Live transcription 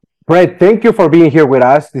Brett, thank you for being here with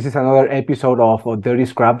us. This is another episode of Dirty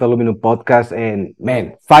Scrap, the Aluminum Podcast. And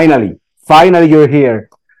man, finally you're here.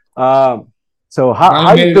 So how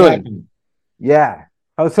Finally you made it doing? happen. Yeah.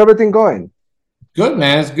 How's everything going? Good,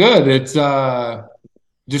 man. It's good. It's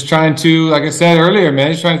just trying to, like I said earlier, man,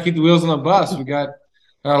 just trying to keep the wheels on the bus. We got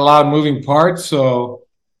a lot of moving parts, so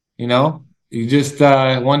you just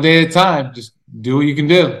one day at a time, just do what you can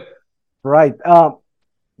do. Right.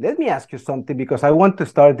 Let me ask you something because I want to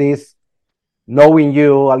start this knowing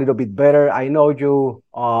you a little bit better. I know you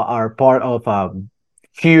are part of a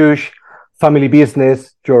huge family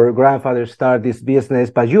business. Your grandfather started this business,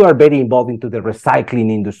 but you are very involved into the recycling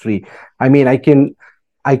industry. I mean, I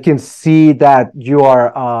can see that you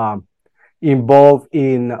are involved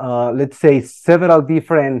in let's say several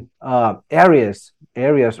different areas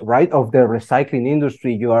right of the recycling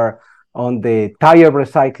industry. You are on the tire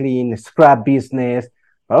recycling scrap business,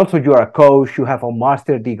 but also you are a coach. You have a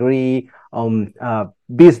master degree on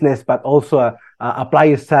business, but also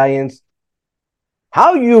applied science.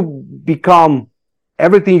 How you become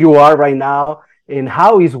everything you are right now, and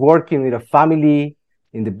how is working with a family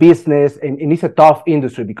in the business, and it's a tough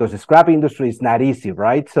industry because the scrap industry is not easy,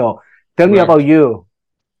 right? So tell me about Correct. you.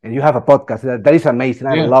 And you have a podcast that is amazing.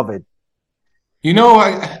 I Yeah. love it.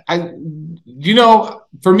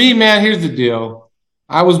 For me, man, here's the deal.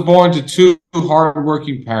 I was born to two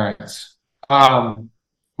hardworking parents. Um,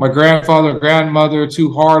 my grandfather and grandmother,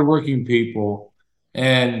 two hardworking people,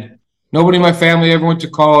 and nobody in my family ever went to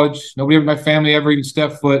college. Nobody in my family ever even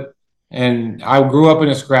stepped foot. And I grew up in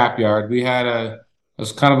a scrapyard. We had a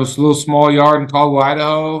kind of a little small yard in Caldwell,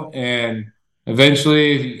 Idaho, and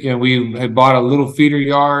eventually, we had bought a little feeder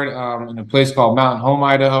yard in a place called Mountain Home,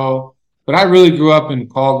 Idaho. But I really grew up in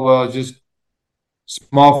Caldwell, just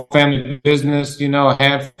small family business, a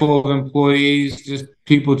handful of employees, just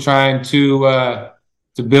people trying to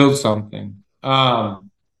build something.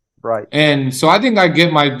 Right. And so I think I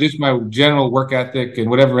get my general work ethic and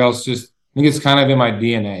whatever else. Just I think it's kind of in my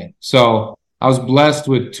DNA. So I was blessed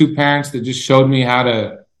with two parents that just showed me how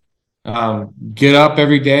to get up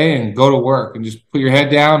every day and go to work and just put your head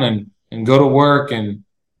down and go to work and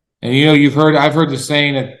I've heard the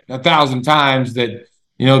saying a thousand times that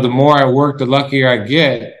the more I work, the luckier I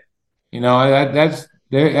get. That's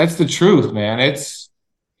the truth, man. It's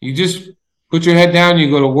you just put your head down,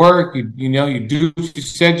 you go to work, you do what you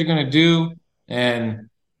said you're gonna do, and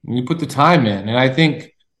you put the time in. And I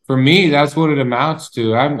think for me, that's what it amounts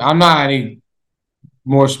to. I'm not any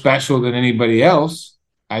more special than anybody else.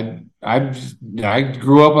 I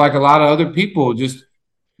grew up like a lot of other people, just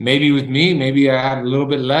maybe with me, maybe I had a little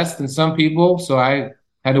bit less than some people, so I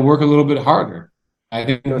had to work a little bit harder. I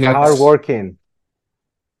think Just hard working.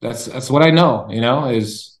 that's what I know,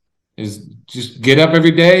 is just get up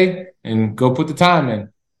every day and go put the time in.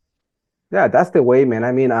 Yeah, that's the way, man.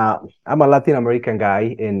 I mean, I'm a Latin American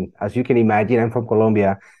guy, and as you can imagine, I'm from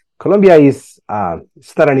Colombia. Colombia is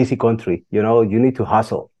it's not an easy country. You need to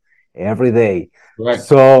hustle every day. Correct.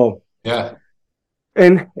 So, Yeah.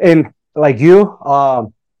 and like you,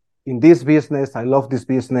 in this business, I love this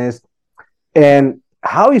business. And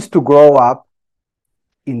how is to grow up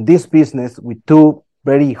in this business with two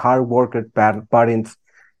very hard worker parents,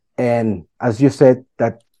 and as you said,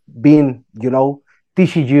 that being,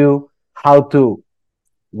 teaching you how to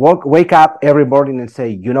wake up every morning and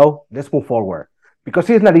say, let's move forward. Because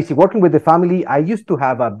it's not easy working with the family. I used to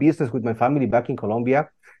have a business with my family back in Colombia,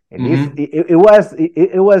 and Hmm. it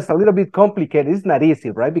was a little bit complicated. It's not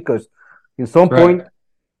easy, right? Because in some point Correct.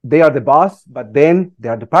 they are the boss, but then they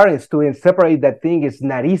are the parents too, and separate that thing is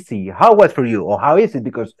not easy. How was for you, or how is it?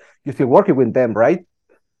 Because you're still working with them, right?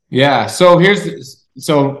 Yeah. So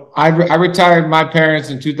I retired my parents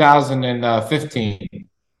in 2015.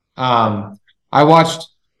 I watched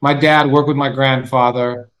my dad work with my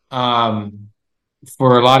grandfather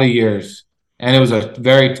for a lot of years, and it was a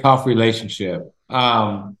very tough relationship.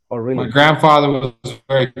 Oh, My really? grandfather was a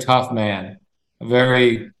very tough man,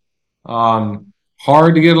 very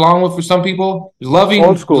hard to get along with for some people. Old He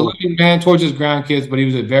was a school. loving man towards his grandkids, but he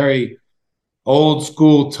was a very old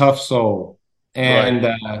school, tough soul. Right.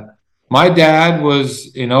 And my dad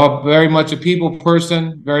was, very much a people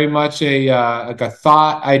person, very much a like a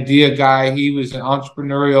thought idea guy. He was an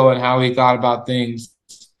entrepreneurial in how he thought about things,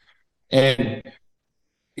 and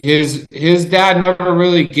his dad never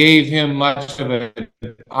really gave him much of an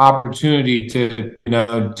opportunity to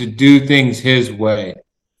do things his way.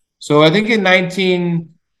 So I think in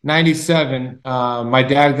 1997, my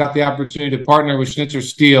dad got the opportunity to partner with Schnitzer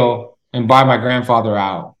Steel and buy my grandfather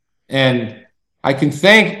out. And I can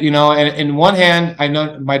thank, and in one hand, I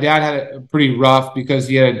know my dad had it pretty rough because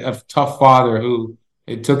he had a tough father who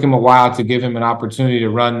it took him a while to give him an opportunity to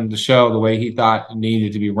run the show the way he thought it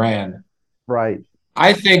needed to be ran. Right.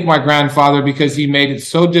 I thank my grandfather because he made it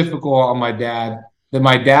so difficult on my dad that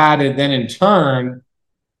my dad had then in turn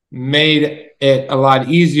made it a lot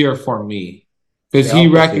easier for me because The he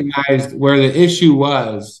opposite. recognized where the issue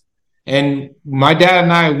was. And my dad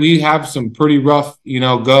and I, we have some pretty rough,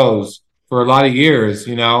 goes for a lot of years,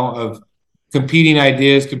 of competing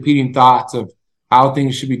ideas, competing thoughts of how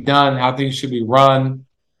things should be done, how things should be run.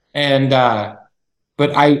 And,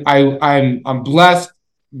 but I'm blessed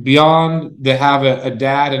beyond to have a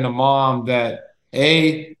dad and a mom that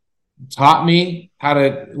A, taught me how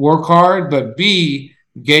to work hard, but B,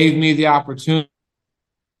 gave me the opportunity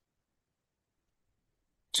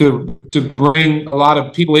to bring a lot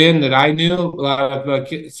of people in that I knew, a lot of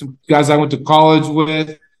some guys I went to college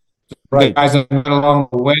with, Right. guys I met along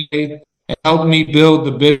the way, and helped me build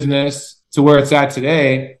the business to where it's at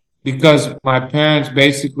today. Because my parents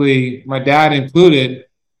basically, my dad included,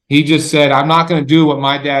 he just said, "I'm not going to do what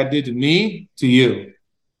my dad did to me to you.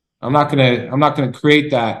 I'm not gonna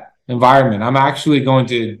create that environment. I'm actually going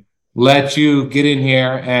to let you get in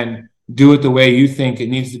here and do it the way you think it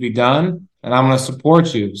needs to be done, and I'm gonna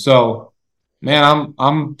support you." So, man,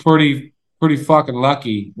 I'm pretty fucking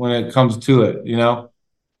lucky when it comes to it.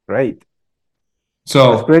 Great. That's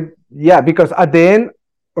So great. Yeah, because at the end,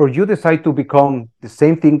 or you decide to become the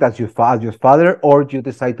same thing as your father, or you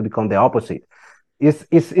decide to become the opposite.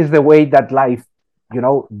 Is the way that life,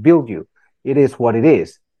 build you. It is what it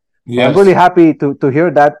is. So I'm really yes, happy to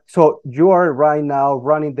hear that. So you are right now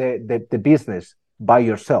running the business by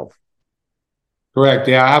yourself. correct.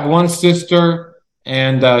 Yeah, I have one sister,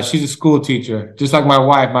 and she's a school teacher, just like my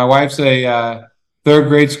wife. My wife's a third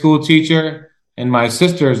grade school teacher, and my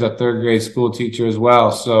sister is a third grade school teacher as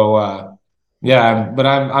well. So yeah, but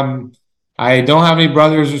I don't have any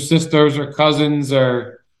brothers or sisters or cousins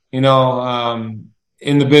or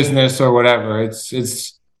in the business or whatever.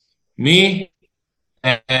 It's me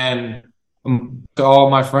and to all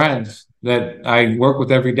my friends that I work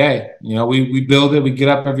with every day. We build it. We get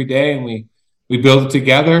up every day and we build it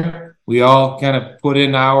together. We all kind of put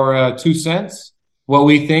in our 2 cents, what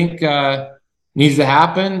we think needs to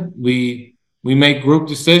happen. We make group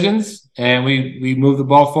decisions and we move the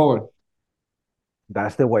ball forward.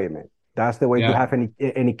 That's the way, man. That's the way. Do you Yeah. have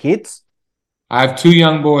any kids? I have two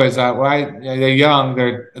young boys. They're young.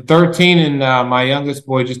 They're 13, and my youngest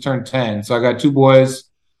boy just turned 10. So I got two boys,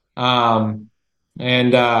 um,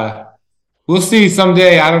 and we'll see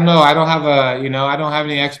someday. I don't know. I don't have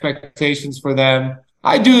any expectations for them.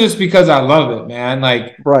 I do this because I love it, man.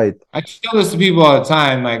 Like Right. I tell this to people all the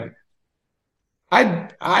time. Like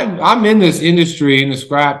I'm in this industry in the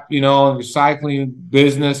scrap, and recycling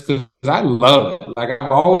business because I love it. Like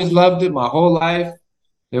I've always loved it my whole life.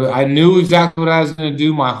 I knew exactly what I was going to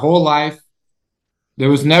do my whole life. There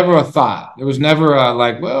was never a thought. There was never a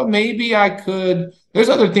like, well, maybe I could. There's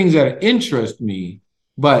other things that interest me,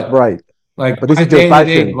 but Right. like But this my is your day to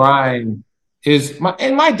day passion. grind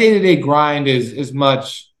my day to day grind is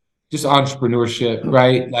much just entrepreneurship,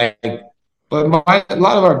 right? Like, but a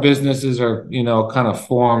lot of our businesses are kind of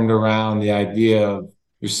formed around the idea of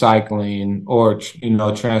recycling or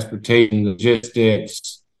transportation,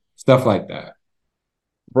 logistics, stuff like that.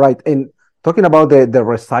 Right. And talking about the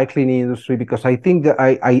recycling industry, because I think that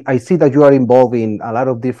I see that you are involved in a lot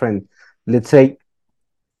of different, let's say,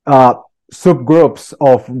 uh, subgroups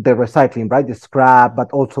of the recycling, right? The scrap,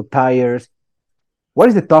 but also tires. What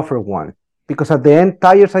is the tougher one? Because at the end,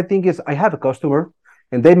 tires, I think is I have a customer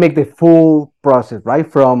and they make the full process, right?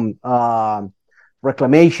 From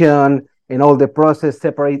reclamation and all the process,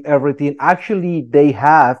 separate everything. Actually, they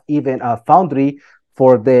have even a foundry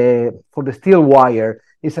for the steel wire.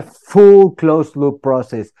 It's a full closed loop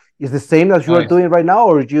process. Is the same as you are Nice. doing right now,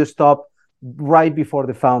 or you stop right before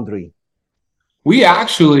the foundry? We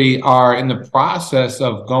actually are in the process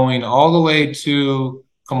of going all the way to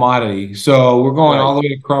commodity. So we're going Right. all the way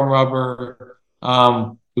to chrome rubber.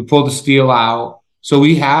 We pulled the steel out. So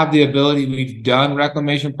we have the ability, we've done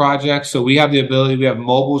reclamation projects. So we have the ability, we have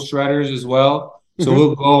mobile shredders as well. So Mm-hmm.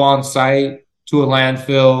 we'll go on site to a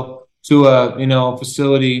landfill, to a,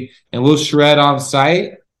 facility, and we'll shred on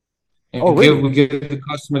site Oh, and give really? we give the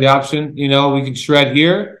customer the option. We can shred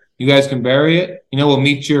here. You guys can bury it. We'll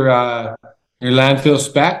meet your landfill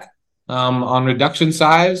spec on reduction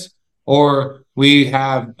size, or we're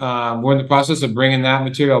in the process of bringing that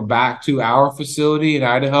material back to our facility in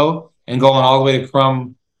Idaho and going all the way to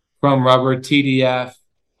crumb rubber TDF.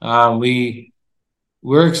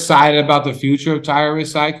 We're excited about the future of tire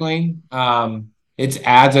recycling. It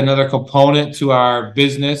adds another component to our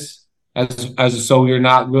business as so you're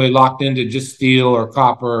not really locked into just steel or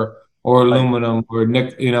copper or Right. aluminum or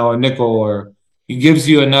a nickel, or it gives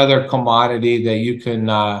you another commodity that you can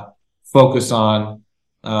focus on,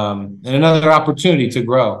 and another opportunity to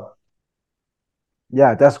grow.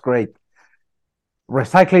 Yeah, that's great.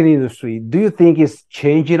 Recycling industry, do you think is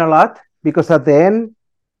changing a lot? Because at the end,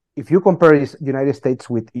 if you compare United States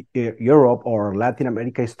with Europe or Latin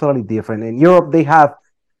America, it's totally different. In Europe, they have,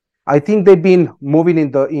 I think they've been moving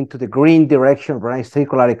into the green direction, right?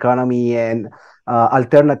 Circular economy and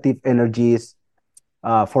alternative energies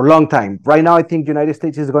for a long time. Right now, I think United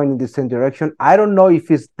States is going in the same direction. I don't know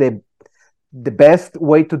if it's the best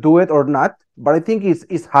way to do it or not, but I think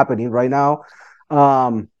it's happening right now.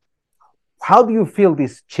 Um, how do you feel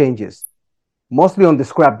these changes, mostly on the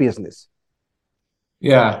scrap business?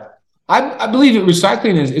 Yeah. I believe that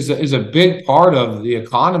recycling is a big part of the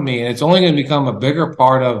economy, and it's only going to become a bigger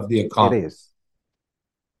part of the It economy is.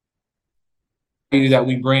 that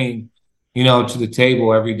we bring, to the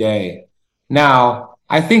table every day. Now,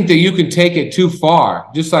 I think that you can take it too far,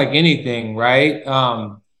 just like anything, right?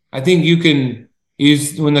 I think you can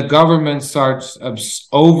use when the government starts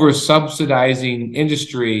over subsidizing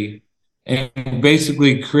industry and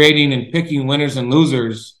basically creating and picking winners and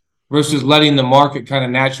losers versus letting the market kind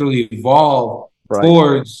of naturally evolve Right.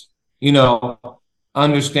 towards, you know,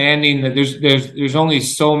 understanding that there's only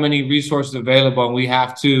so many resources available, and we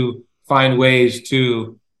have to find ways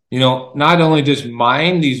to, not only just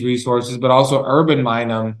mine these resources, but also urban mine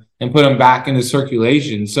them and put them back into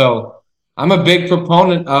circulation. So I'm a big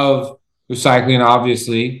proponent of recycling,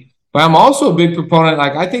 obviously, but I'm also a big proponent.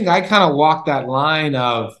 Like, I think I kind of walk that line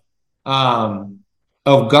um,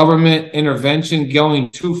 of government intervention going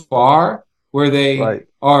too far, where Right. they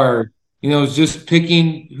are, just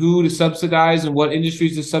picking who to subsidize and what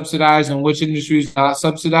industries to subsidize and which industries not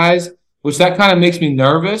subsidize, which that kind of makes me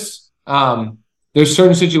nervous. There's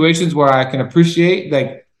certain situations where I can appreciate,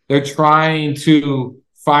 like, they're trying to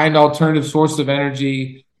find alternative sources of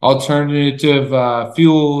energy, alternative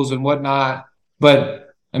fuels and whatnot. But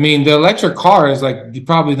I mean, the electric car is like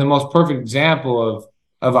probably the most perfect example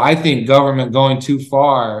of I think government going too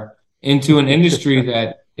far into an industry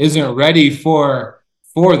that isn't ready for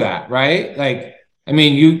that, right? Like, I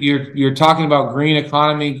mean, you're talking about green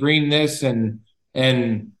economy, green this and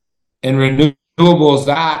and renewables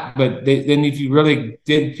that, but then if you really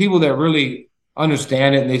did, people that really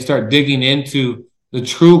understand it and they start digging into the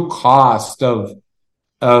true cost of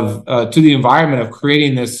to the environment of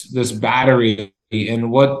creating this battery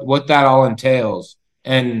and what that all entails.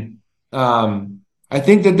 And I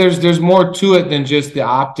think that there's more to it than just the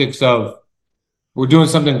optics of we're doing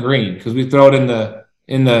something green because we throw it in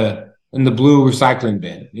the blue recycling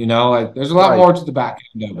bin. Like, there's a lot Right. more to the back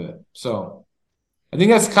end of it. So I think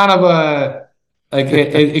that's kind of a like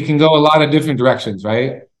it can go a lot of different directions,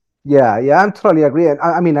 right? Yeah, yeah, I'm totally agree. And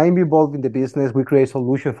I mean, I'm involved in the business. We create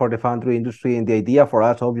solution for the foundry industry, and the idea for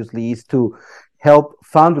us, obviously, is to help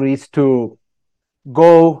foundries to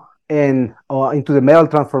go and into the metal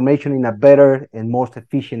transformation in a better and most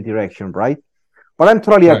efficient direction, right? But I'm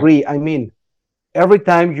totally Right. agree. I mean, every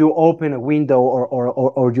time you open a window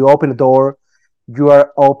or you open a door, you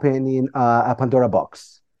are opening a Pandora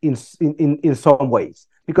box in some ways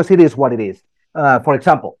because it is what it is. For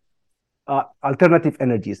example, alternative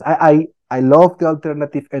energies. I love the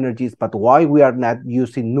alternative energies, but why we are not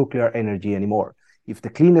using nuclear energy anymore? If the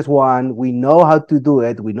cleanest one, we know how to do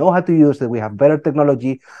it, we know how to use it, we have better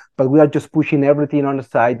technology, but we are just pushing everything on the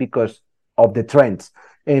side because of the trends.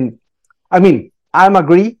 And I mean, I'm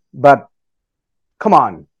agree, but come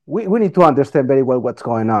on, we need to understand very well what's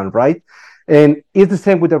going on, right? And it's the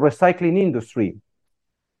same with the recycling industry.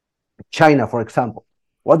 China, for example.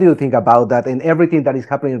 What do you think about that and everything that is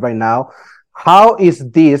happening right now? How is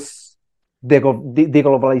this the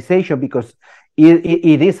globalization, because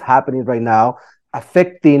it is happening right now,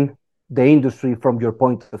 affecting the industry from your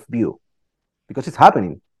point of view? Because it's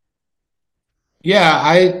happening.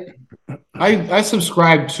 Yeah, I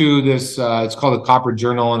subscribe to this. It's called the Copper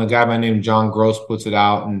Journal, and a guy by the name of John Gross puts it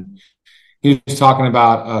out, and he was talking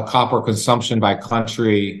about copper consumption by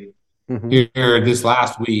country Mm-hmm. here this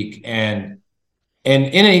last week, and in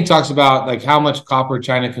it he talks about like how much copper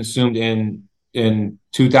China consumed in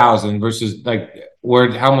 2000 versus like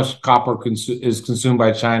where how much copper is consumed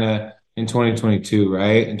by China in 2022,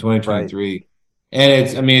 right? In Right. 2023. And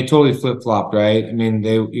it's, I mean, it totally flip flopped, right? I mean,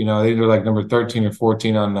 they were like number 13 or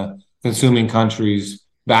 14 on the consuming countries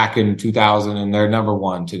back in 2000, and they're number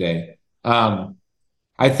one today.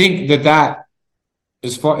 I think that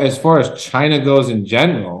as far as China goes in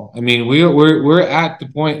general, I mean, we're at the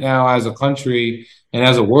point now as a country and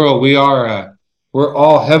as a world, we are we're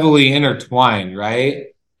all heavily intertwined, right?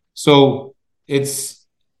 So it's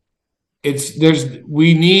there's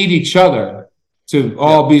we need each other to Yeah.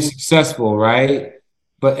 all be successful, right?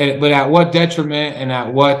 But at what detriment and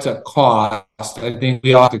at what cost? I think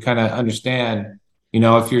we all have to kind of understand.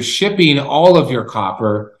 If you're shipping all of your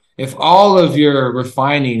copper, if all of your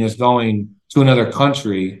refining is going to another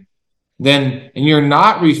country, then and you're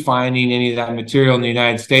not refining any of that material in the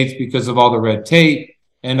United States because of all the red tape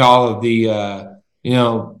and all of the you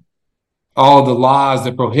know all the laws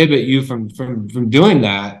that prohibit you from doing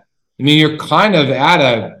that. I mean, you're kind of at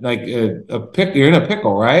a pick. You're in a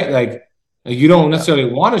pickle, right? Like you don't Yeah.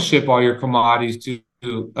 necessarily want to ship all your commodities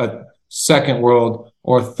to a second world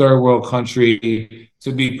or third world country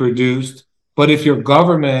to be produced. But if your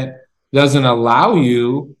government doesn't allow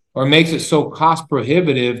you or makes it so cost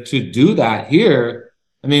prohibitive to do that here,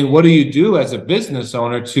 I mean, what do you do as a business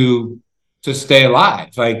owner to stay alive?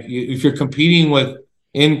 Like if you're competing with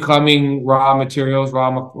incoming raw materials,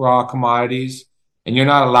 raw commodities, and you're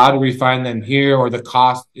not allowed to refine them here, or the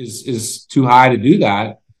cost is too high to do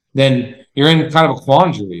that, then you're in kind of a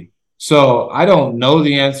quandary. So I don't know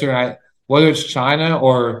the answer. Whether it's China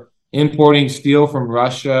or importing steel from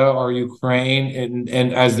Russia or Ukraine,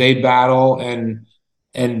 and as they battle and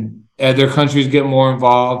other countries get more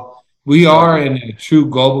involved, we are Exactly. in a true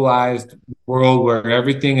globalized world where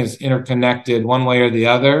everything is interconnected one way or the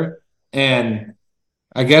other. And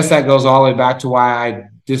I guess that goes all the way back to why I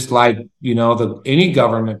dislike, any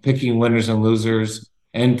government picking winners and losers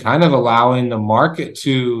and kind of allowing the market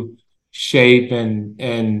to shape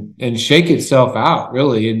and shake itself out,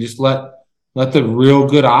 really, and just let the real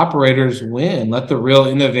good operators win, let the real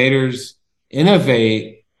innovators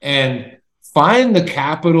innovate and find the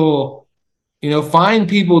capital, find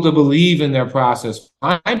people to believe in their process,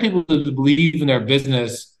 find people to believe in their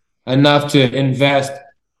business enough to invest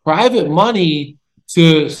private money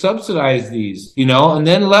to subsidize these, and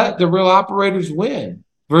then let the real operators win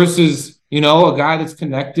versus, a guy that's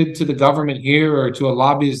connected to the government here or to a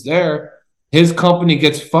lobbyist there. His company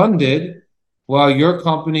gets funded while your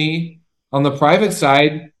company on the private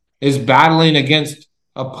side is battling against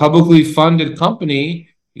a publicly funded company.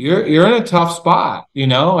 You're in a tough spot,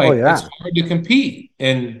 Oh like it's yeah. hard to compete.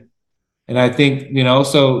 And I think,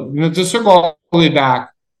 so, to circle all the way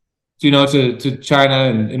back, to China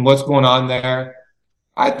and what's going on there.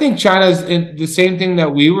 I think China's in the same thing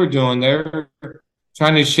that we were doing. They're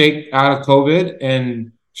trying to shake out of COVID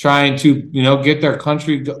and trying to, get their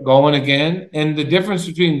country going again. And the difference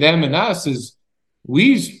between them and us is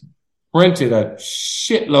we printed a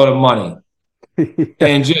shitload of money Yeah.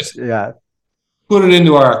 and just Yeah. put it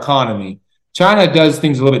into our economy. China does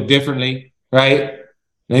things a little bit differently, right?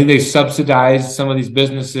 I think they subsidize some of these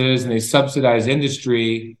businesses and they subsidize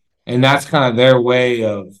industry, and that's kind of their way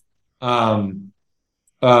of um,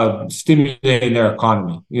 stimulating their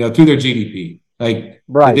economy, through their GDP. Like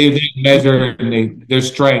Right. they measure their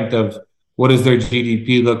strength of what does their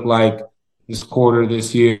GDP look like this quarter,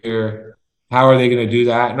 this year. How are they going to do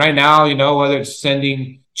that? And right now, whether it's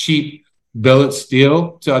sending cheap billet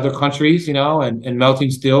steel to other countries, and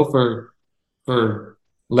melting steel for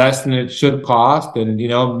less than it should cost, and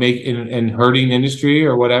make and hurting industry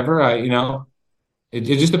or whatever. It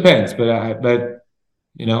just depends. But I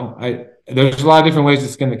there's a lot of different ways to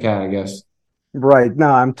skin the cat, I guess. Right. No,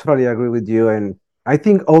 I'm totally agree with you. And I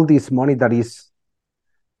think all this money that is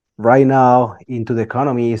right now into the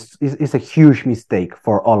economy is a huge mistake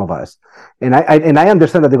for all of us. And I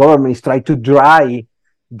understand that the government is trying to dry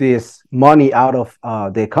this money out of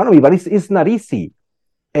the economy, but it's not easy.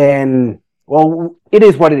 And well, it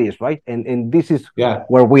is what it is, right? And this is Yeah.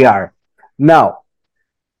 where we are now.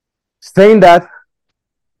 Saying that,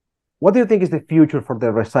 what do you think is the future for the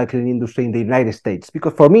recycling industry in the United States?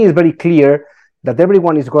 Because for me, it's very clear that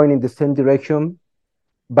everyone is going in the same direction,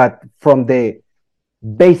 but from the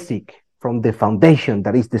basic, from the foundation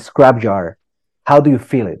that is the scrapyard, how do you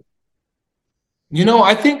feel it?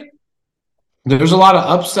 I think there's a lot of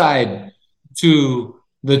upside to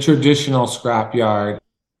the traditional scrapyard.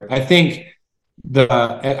 I think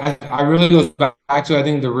I really go back to I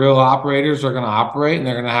think the real operators are going to operate and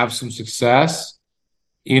they're going to have some success.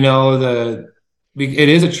 The it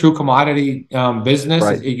is a true commodity business.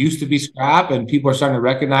 Right. It used to be scrap, and people are starting to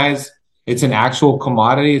recognize it's an actual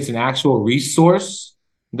commodity. It's an actual resource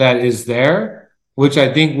that is there, which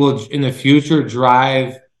I think will in the future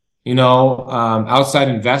drive, outside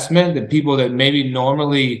investment that people that maybe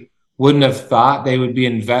normally wouldn't have thought they would be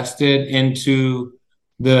invested into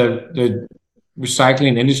the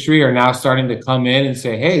recycling industry are now starting to come in and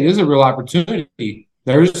say, hey, this is a real opportunity.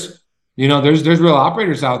 There's real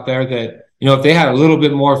operators out there that, if they had a little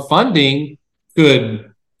bit more funding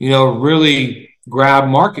could, really grab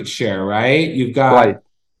market share, right? You've Right. got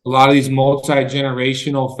a lot of these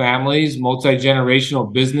multi-generational families,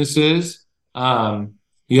 multi-generational businesses.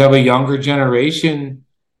 You have a younger generation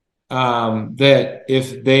that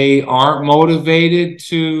if they aren't motivated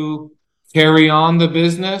to carry on the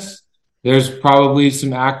business, there's probably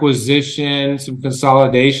some acquisition, some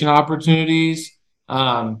consolidation opportunities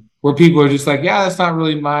where people are just like, yeah, that's not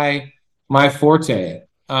really my forte.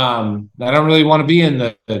 I don't really want to be in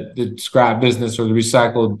the scrap business or the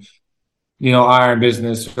recycled, iron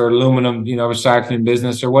business or aluminum, recycling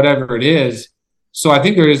business or whatever it is. So I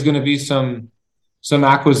think there is going to be some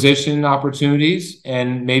acquisition opportunities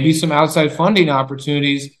and maybe some outside funding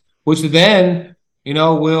opportunities, which then,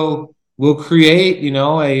 will create,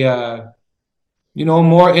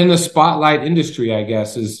 more in the spotlight industry, I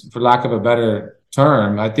guess, is for lack of a better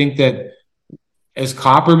term. I think that as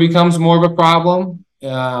copper becomes more of a problem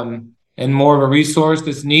and more of a resource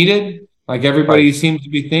that's needed, like Right. everybody seems to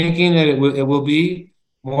be thinking that it will be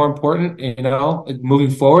more important,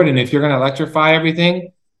 moving forward. And if you're going to electrify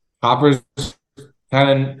everything, copper's kind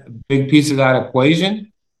of a big piece of that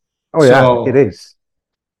equation. Oh yeah, it So is.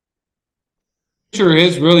 the future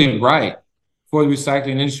is really bright for the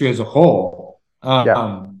recycling industry as a whole.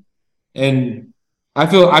 Yeah. And I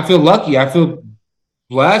feel lucky. I feel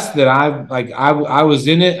blessed that I was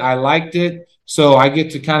in it. I liked it. So I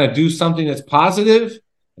get to kind of do something that's positive.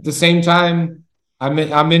 At the same time, I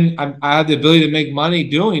have the ability to make money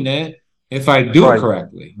doing it if I do it Right.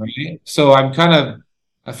 correctly. Right. So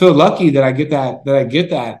I feel lucky that I get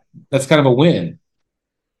that. That's kind of a win.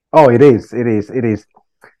 Oh, it is. It is. It is.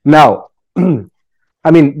 Now, I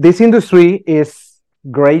mean, this industry is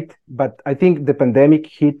great, but I think the pandemic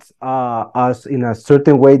hit us in a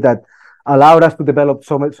certain way that allowed us to develop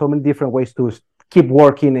so many different ways to keep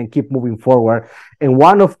working and keep moving forward. And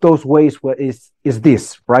one of those ways is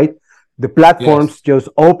this, right? The Yes. platforms just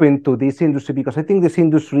open to this industry because I think this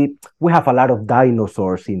industry we have a lot of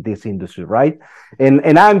dinosaurs in this industry, right?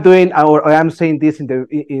 And I'm doing or I'm saying this in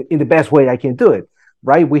the best way I can do it,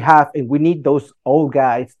 right? We have and we need those old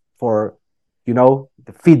guys for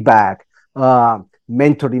the feedback,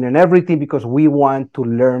 mentoring, and everything because we want to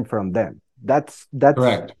learn from them.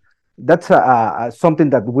 Correct. That's something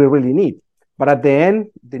that we really need. But at the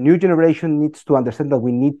end, the new generation needs to understand that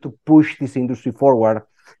we need to push this industry forward.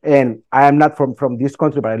 And I am not from this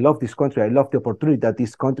country, but I love this country. I love the opportunity that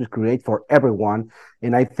this country creates for everyone.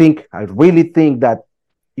 And I really think that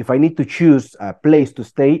if I need to choose a place to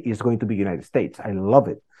stay, it's going to be United States. I love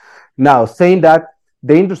it. Now, saying that,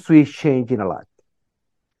 the industry is changing a lot.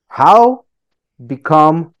 How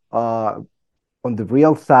become on the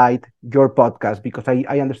real side your podcast? Because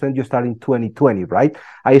I understand you start in 2020, right?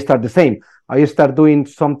 I start the same. I start doing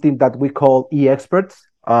something that we call e-experts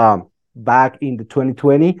back in the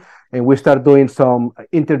 2020, and we start doing some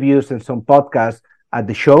interviews and some podcasts at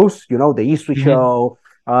the shows, the history Mhm. show,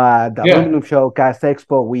 the Yeah. aluminum show, Cast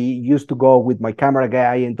Expo. We used to go with my camera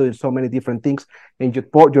guy and doing so many different things. And your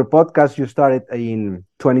podcast you started in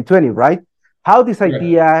 2020, right? How this Correct.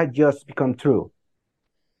 idea just become true?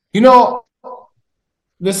 You know,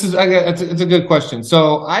 it's a good question.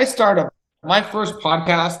 So I started my first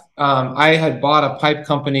podcast. I had bought a pipe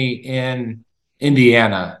company in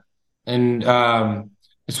Indiana, and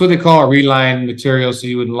it's what they call a reline material. So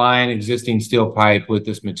you would line existing steel pipe with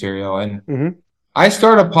this material. And Mm-hmm. I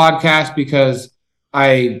started a podcast because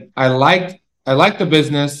I liked the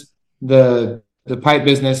business, the pipe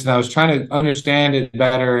business, and I was trying to understand it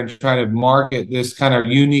better and try to market this kind of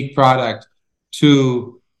unique product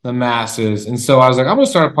to the masses. And so I was like, I'm going to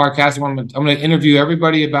start a podcast. I'm going to interview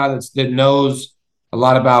everybody about it that knows a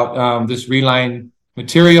lot about this reline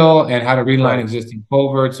material and how to reline Right. existing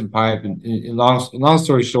culverts and pipe. And long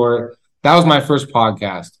story short, that was my first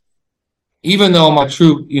podcast. Even though my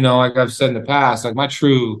true, like I've said in the past, like my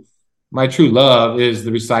true love is the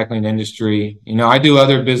recycling industry. I do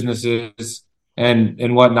other businesses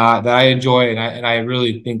and whatnot that I enjoy, and I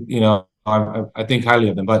really think, I think highly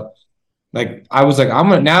of them. But like I was like, I'm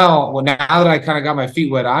gonna now, well, now that I kind of got my feet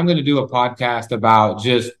wet, I'm gonna do a podcast about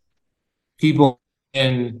just people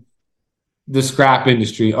in the scrap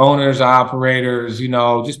industry, owners, operators,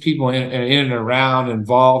 just people in and around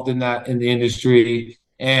involved in the industry,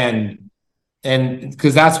 and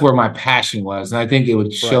because that's where my passion was, and I think it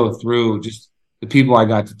would Right. show through just the people I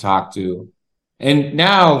got to talk to. And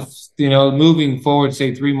now, moving forward,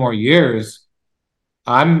 say 3 more years,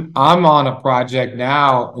 I'm on a project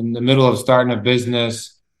now in the middle of starting a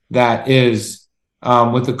business that is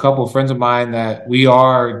with a couple of friends of mine that we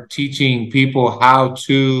are teaching people how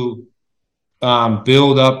to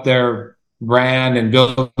build up their brand and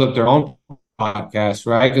build up their own podcast,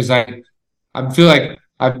 right? Because I feel like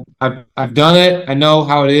I've done it. I know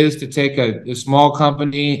how it is to take a small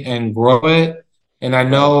company and grow it. And I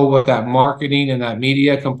Right. know what that marketing and that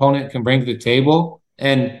media component can bring to the table.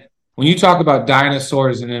 And when you talk about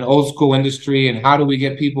dinosaurs in an old school industry and how do we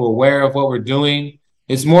get people aware of what we're doing,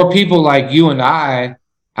 it's more people like you and I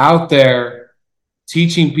out there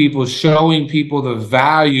teaching people, showing people the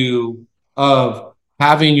value of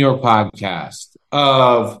having your podcast,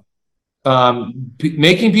 of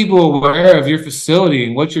making people aware of your facility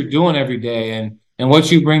and what you're doing every day and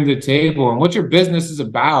what you bring to the table and what your business is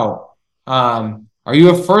about. Are you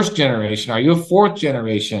a first generation? Are you a fourth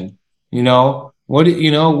generation? What do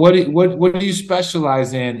you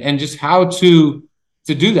specialize in, and just how to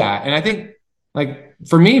do that. And I think, like,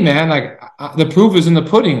 for me, man, like, the proof is in the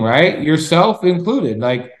pudding, right? Yourself included.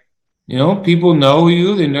 Like, people know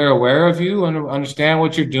you and they're aware of you and understand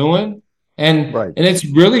what you're doing. And Right. and it's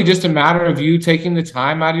really just a matter of you taking the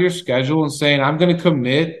time out of your schedule and saying, I'm going to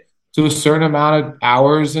commit to a certain amount of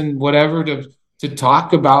hours and whatever to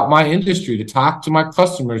talk about my industry, to talk to my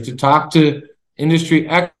customers, to talk to industry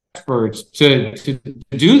experts, to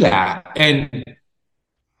do that. And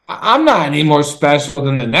I'm not any more special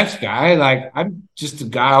than the next guy. Like, I'm just a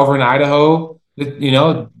guy over in Idaho that,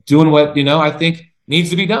 doing what, I think needs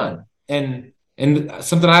to be done, and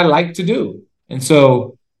something I like to do. And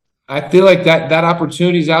so I feel like that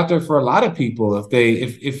opportunity is out there for a lot of people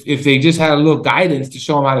if they just had a little guidance to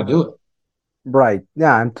show them how to do it. Right.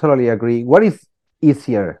 Yeah, I'm totally agree. What is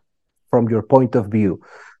easier from your point of view,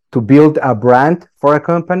 to build a brand for a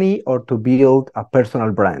company or to build a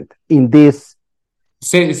personal brand? In this,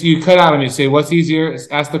 Say, so you cut out on me. Say, what's easier?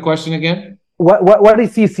 Ask the question again. what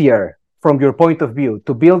is easier from your point of view,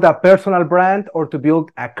 to build a personal brand or to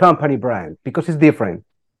build a company brand? Because it's different.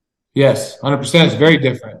 Yes, 100%. It's very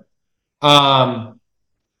different. Um,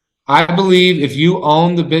 I believe if you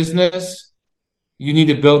own the business, you need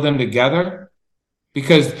to build them together,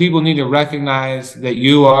 because people need to recognize that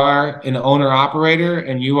you are an owner operator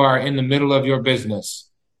and you are in the middle of your business.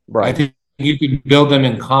 I Right. think you can build them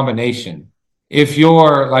in combination. If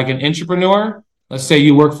you're like an entrepreneur, let's say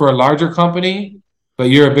you work for a larger company, but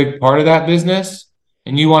you're a big part of that business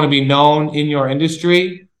and you want to be known in your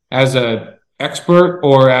industry as a expert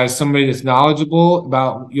or as somebody that's knowledgeable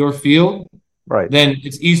about your field, Right. then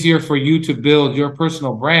it's easier for you to build your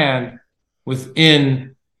personal brand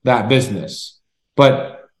within that business.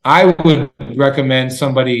 But I would recommend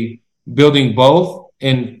somebody building both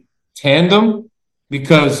in tandem,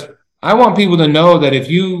 because I want people to know that if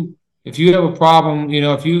you have a problem,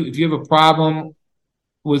 if you have a problem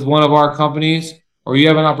with one of our companies, or you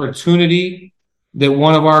have an opportunity that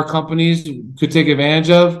one of our companies could take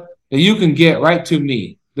advantage of, that you can get right to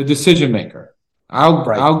me, the decision maker. I'll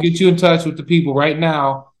Right. I'll get you in touch with the people right now,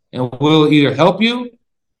 and we'll either help you,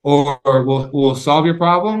 or we'll solve your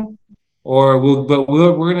problem, or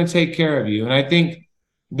we're going to take care of you. And I think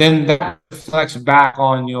then that reflects back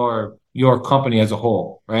on your company as a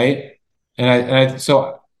whole, right?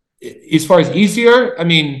 So as far as easier, I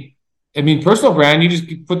mean, personal brand, you just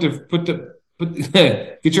get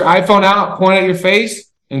your iPhone out, point at your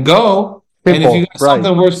face, and go. And if you Simple. got Right.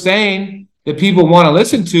 something worth saying that people want to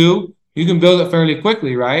listen to, you can build it fairly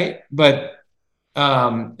quickly, right? But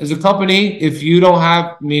as a company, if you don't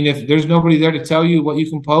have, if there's nobody there to tell you what you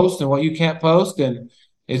can post and what you can't post, and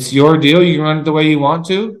it's your deal, you can run it the way you want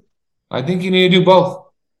to. I think you need to do both.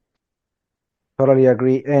 Totally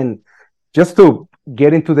agree. And just to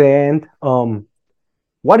get into the end,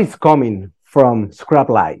 what is coming from Scrap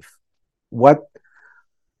Life? What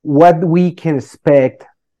we can expect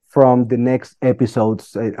from the next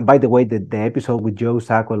episodes? And by the way, the episode with Joe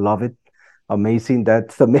Sacco, love it, amazing.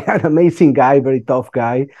 That's an amazing guy, very tough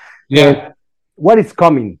guy. And Yeah, what is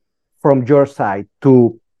coming from your side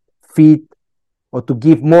to feed or to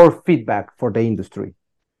give more feedback for the industry?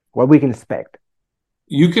 What we can expect?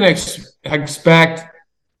 you can expect.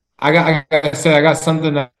 Like I said, I got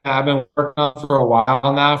something that I've been working on for a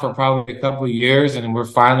while now, for probably a couple of years, and we're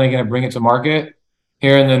finally going to bring it to market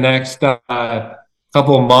here in the next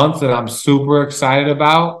couple of months that I'm super excited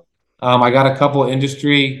about. I got a couple of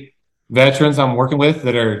industry veterans I'm working with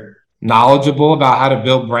that are knowledgeable about how to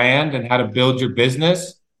build brand and how to build your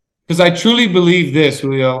business. Because I truly believe this,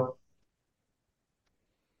 Julio,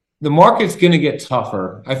 the market's going to get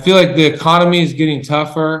tougher. I feel like the economy is getting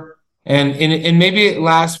tougher, and maybe it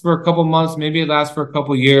lasts for a couple months, maybe it lasts for a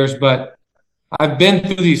couple years, but I've been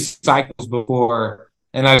through these cycles before,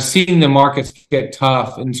 and I've seen the markets get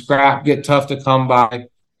tough and scrap get tough to come by.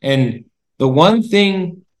 And the one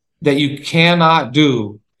thing that you cannot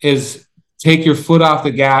do is take your foot off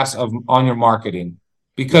the gas on your marketing,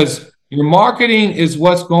 because Your marketing is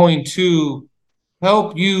what's going to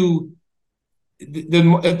help you.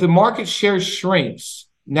 If the market share shrinks,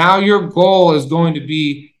 now your goal is going to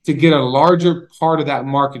be to get a larger part of that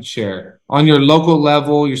market share on your local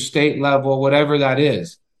level, your state level, whatever that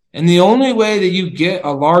is. And the only way that you get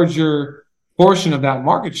a larger portion of that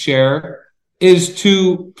market share is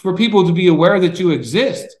for people to be aware that you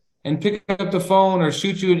exist and pick up the phone or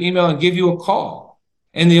shoot you an email and give you a call.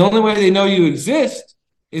 And the only way they know you exist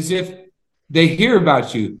is if they hear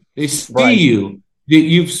about you, they see Right. you,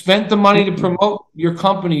 you've spent the money to promote your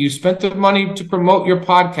company. You spent the money to promote your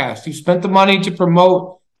podcast. You spent the money to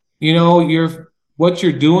promote, your what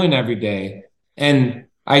you're doing every day. And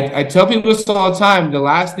I tell people this all the time. The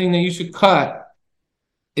last thing that you should cut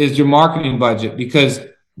is your marketing budget, because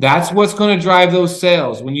that's what's going to drive those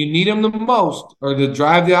sales when you need them the most, or to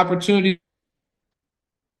drive the opportunity.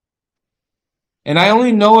 And I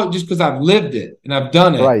only know it just because I've lived it and I've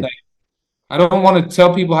done it. Right. Like, I don't want to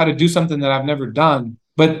tell people how to do something that I've never done,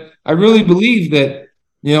 but I really believe that,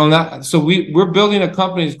 so we're building a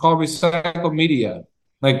company. It's called Recycle Media.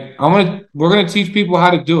 Like, we're going to teach people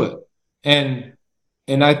how to do it. And,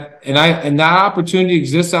 and that opportunity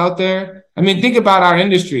exists out there. I mean, think about our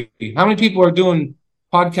industry. How many people are doing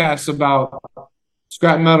podcasts about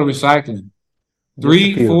scrap metal recycling? Just a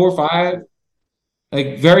Three, few. four, five?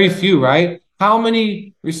 Like, very few, right? How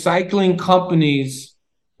many recycling companies,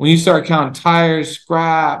 when you start counting tires,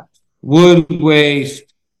 scrap, wood waste,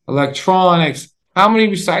 electronics, how many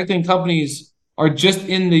recycling companies are just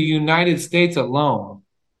in the United States alone?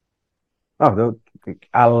 Oh,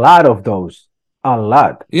 a lot of those. A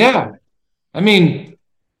lot. Yeah. I mean,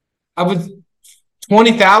 I was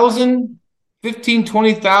 20,000, 15,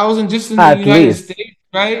 20,000 just in the At United least. States,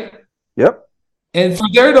 right? Yep. And for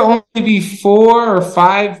there to only be 4 or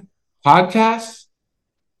 5 podcasts,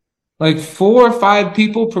 like 4 or 5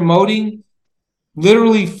 people promoting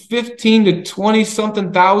literally 15 to 20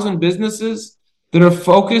 something thousand businesses that are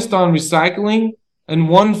focused on recycling in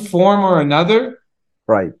one form or another,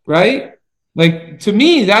 Right. right? Like, to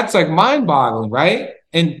me, that's like mind boggling, right?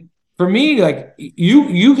 And for me, like,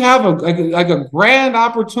 you have a grand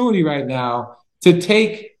opportunity right now to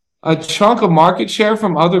take a chunk of market share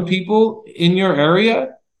from other people in your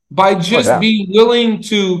area by Oh just yeah. being willing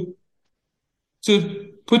to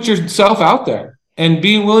put yourself out there and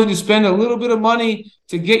being willing to spend a little bit of money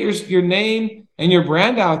to get your name and your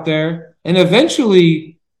brand out there. And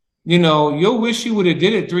eventually, you'll wish you would have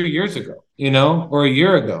did it 3 years ago, or a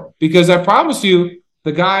year ago, because I promise you,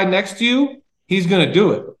 the guy next to you, he's going to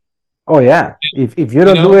do it, Oh yeah. If you you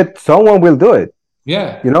don't do know? it, someone will do it.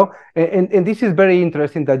 Yeah. And this is very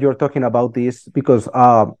interesting that you're talking about this, because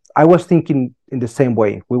I was thinking in the same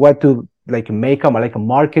way. We want to like make a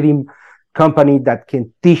marketing company that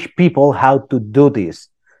can teach people how to do this.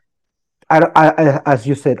 As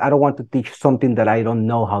you said, I don't want to teach something that I don't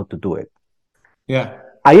know how to do it. Yeah.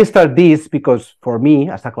 I start this because for me,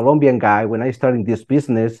 as a Colombian guy, when I start in this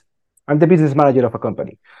business, I'm the business manager of a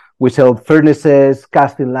company. We sell furnaces,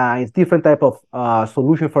 casting lines, different type of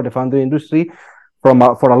solution for the foundry industry, from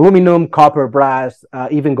for aluminum, copper, brass,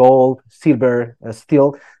 even gold, silver,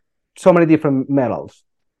 steel, so many different metals.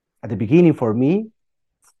 At the beginning, for me,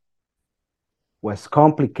 was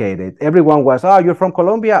complicated. Everyone was, "Oh, you're from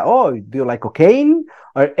Colombia. Oh, do you like cocaine?"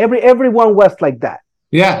 Or everyone was like that.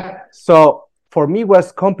 Yeah. So for me, it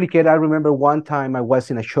was complicated. I remember one time I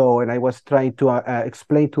was in a show and I was trying to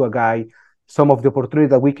explain to a guy some of the opportunity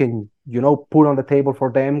that we can, put on the table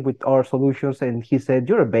for them with our solutions. And he said,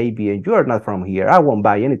 "You're a baby and you are not from here. I won't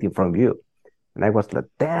buy anything from you." And I was like,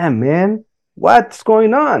 "Damn, man, what's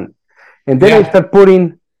going on?" And then I Yeah. start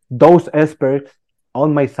putting those experts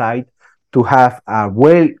on my side to have a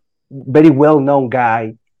very well known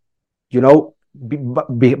guy,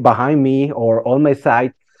 behind me or on my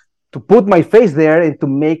side, to put my face there and to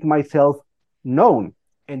make myself known.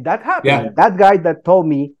 And that happened. Yeah. And that guy that told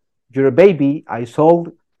me, "You're a baby," I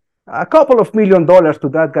sold a couple of $1 million to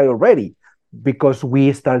that guy already, because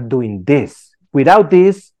we start doing this. Without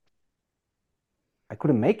this, I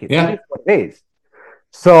couldn't make it. It is Yeah. what it is.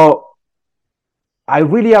 So I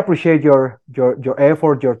really appreciate your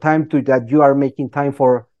effort, your time to that you are making time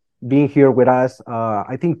for being here with us.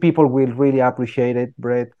 I think people will really appreciate it,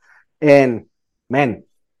 Brett. And man,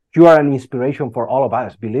 you are an inspiration for all of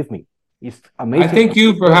us. Believe me, it's I amazing. thank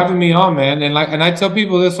you for having me on, man. And I tell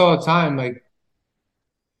people this all the time, like,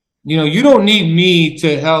 you don't need me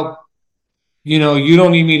to help. You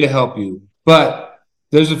don't need me to help you, but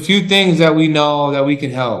there's a few things that we know that we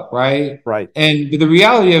can help, right? Right, And the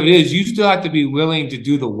reality of it is, you still have to be willing to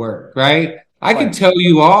do the work, right? I can right, tell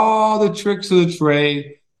you all the tricks of the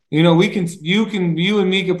trade. you and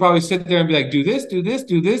me could probably sit there and be like, do this, do this,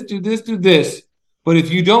 do this, do this, do this. But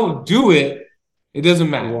if you don't do it, it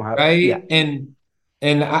doesn't We won't matter, have. Yeah. right?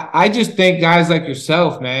 And I just think guys like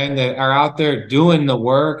yourself, man, that are out there doing the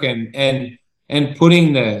work and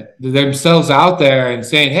putting themselves out there and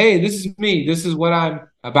saying, hey, this is me, this is what I'm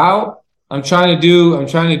about. I'm trying to do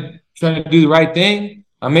the right thing.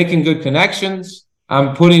 I'm making good connections.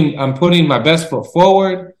 I'm putting my best foot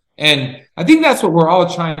forward. And I think that's what we're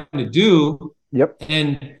all trying to do. Yep.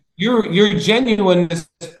 And your genuineness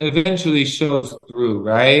eventually shows through,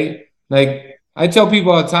 right? Like I tell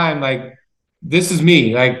people all the time, like, this is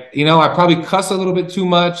me. Like, I probably cuss a little bit too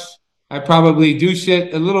much. I probably do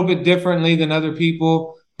shit a little bit differently than other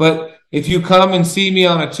people. But if you come and see me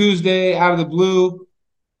on a Tuesday out of the blue,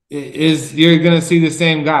 is you're gonna see the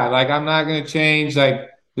same guy. Like I'm not gonna change. Like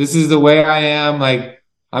this is the way I am. Like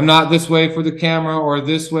I'm not this way for the camera or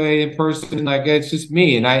this way in person. Like it's just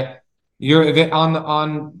me. And you're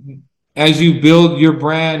on as you build your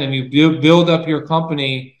brand and you build up your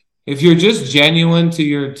company. If you're just genuine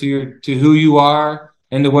to who you are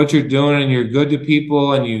and to what you're doing, and you're good to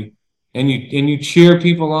people, and you cheer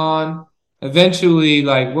people on, eventually,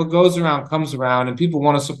 like what goes around comes around, and people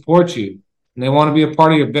want to support you and they want to be a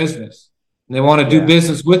part of your business and they want to do Yeah.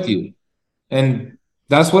 business with you. And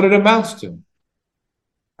that's what it amounts to.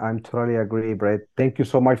 I'm totally agree, Brett. Thank you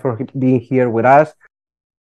so much for being here with us.